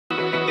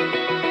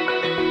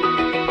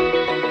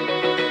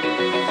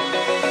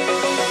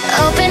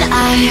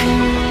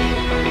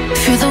high,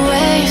 feel the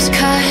waves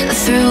cut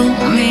through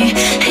me,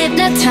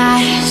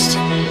 hypnotized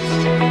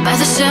by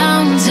the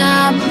sounds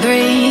I'm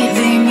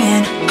breathing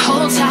in.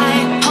 Hold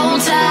tight,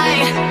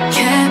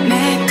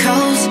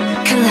 chemicals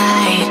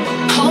collide.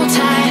 Hold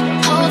tight,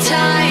 hold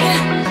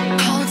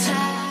tight, hold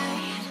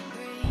tight.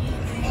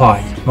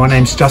 Hi, my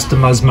name's Justin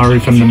Murray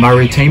from the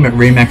Murray team at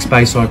Remax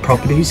Bayside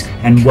Properties,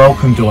 and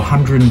welcome to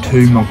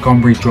 102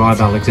 Montgomery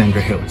Drive,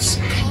 Alexandra Hills.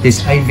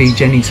 This AV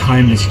Jennings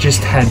Home has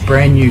just had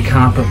brand new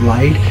carpet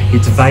laid.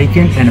 It's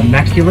vacant and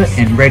immaculate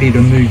and ready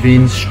to move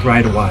in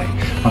straight away.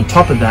 On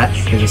top of that,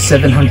 there's a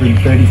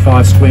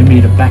 735 square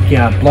metre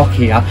backyard block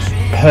here,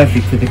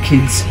 perfect for the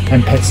kids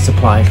and pets to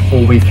play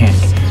all weekend.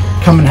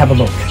 Come and have a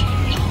look.